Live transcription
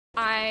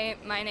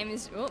My name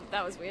is, oh,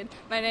 that was weird.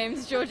 My name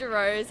is Georgia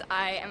Rose.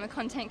 I am a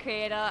content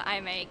creator. I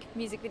make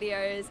music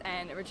videos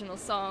and original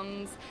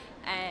songs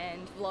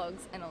and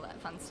vlogs and all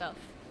that fun stuff.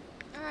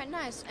 All right,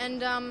 nice.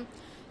 And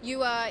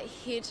you are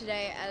here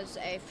today as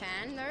a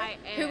fan, though? I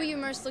am. Who are you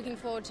most looking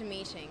forward to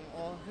meeting,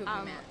 or who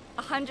have you met?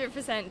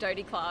 100%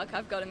 Dodie Clark.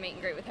 I've got a meet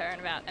and greet with her in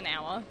about an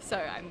hour, so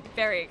I'm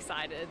very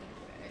excited.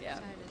 Yeah.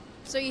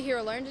 So you're here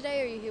alone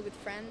today, or are you here with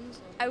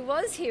friends? I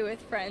was here with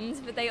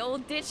friends, but they all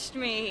ditched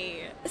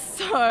me,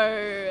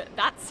 so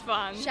that's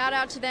fun. Shout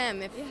out to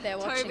them if they're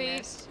watching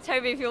this.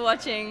 Toby, if you're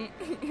watching,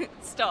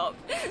 stop.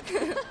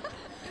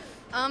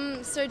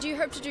 So do you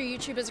hope to do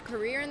YouTube as a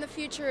career in the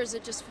future, or is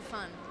it just for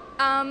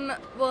fun?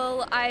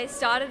 Well, I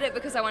started it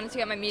because I wanted to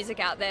get my music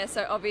out there,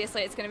 so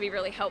obviously it's going to be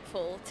really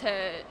helpful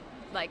to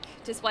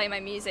display my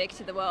music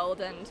to the world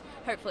and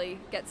hopefully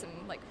get some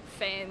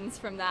fans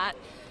from that.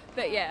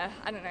 But yeah,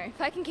 I don't know,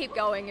 if I can keep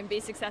going and be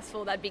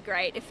successful, that'd be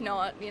great. If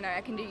not, I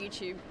can do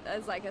YouTube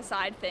as a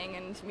side thing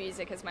and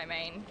music as my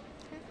main.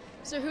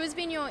 So who has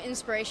been your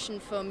inspiration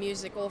for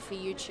music or for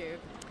YouTube?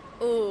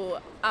 Ooh,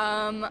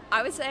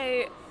 I would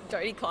say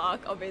Dodie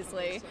Clark,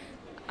 obviously.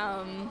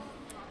 I'm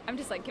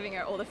just giving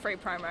her all the free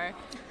promo.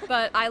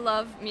 But I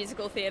love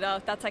musical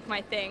theatre. That's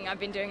my thing. I've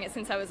been doing it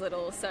since I was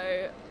little.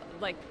 So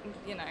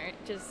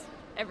just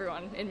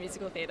everyone in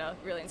musical theatre,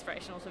 really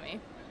inspirational to me.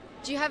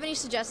 Do you have any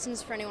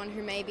suggestions for anyone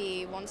who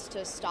maybe wants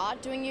to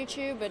start doing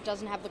YouTube but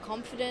doesn't have the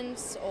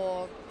confidence,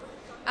 or?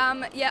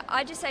 Yeah,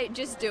 I just say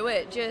just do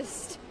it.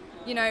 Just,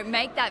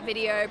 make that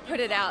video, put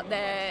it out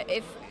there.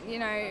 If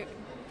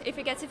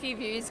it gets a few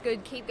views,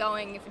 good, keep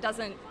going. If it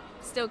doesn't,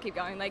 still keep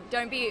going.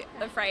 Don't be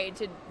afraid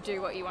to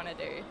do what you want to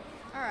do.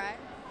 All right.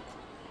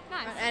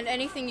 Nice. And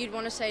anything you'd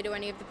want to say to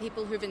any of the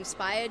people who've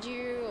inspired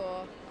you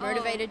or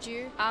motivated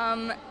you?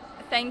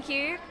 Thank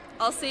you.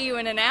 I'll see you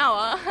in an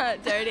hour,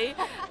 Dodie.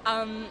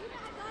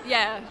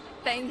 Yeah,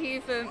 thank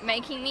you for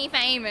making me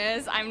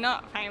famous. I'm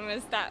not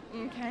famous.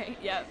 Okay,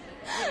 yep,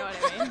 you know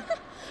what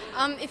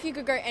I mean. If you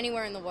could go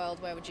anywhere in the world,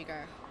 where would you go?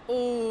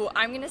 Oh,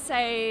 I'm going to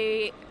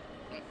say...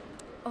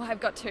 Oh, I've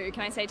got two.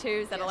 Can I say two?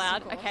 Is that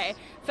allowed? Okay.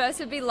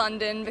 First would be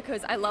London,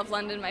 because I love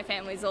London. My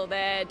family's all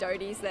there.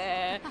 Dodie's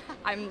there.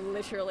 I'm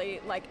literally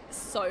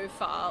so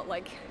far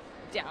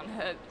down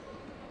her.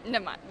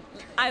 Never mind.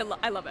 I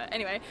love it.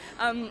 Anyway,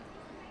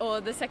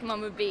 or the second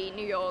one would be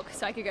New York,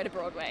 so I could go to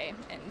Broadway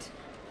and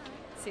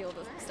see all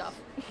the stuff.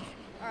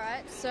 All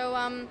right. So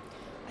I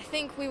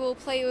think we will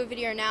play you a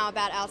video now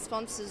about our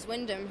sponsors,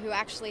 Wyndham, who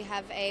actually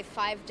have a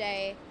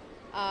 5-day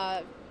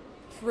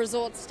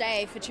resort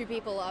stay for 2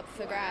 people up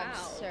for grabs.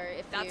 So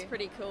that's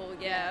pretty cool.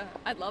 Yeah,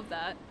 I'd love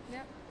that.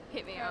 Yep.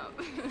 Hit me up.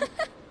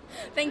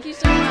 Thank you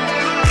so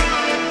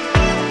much.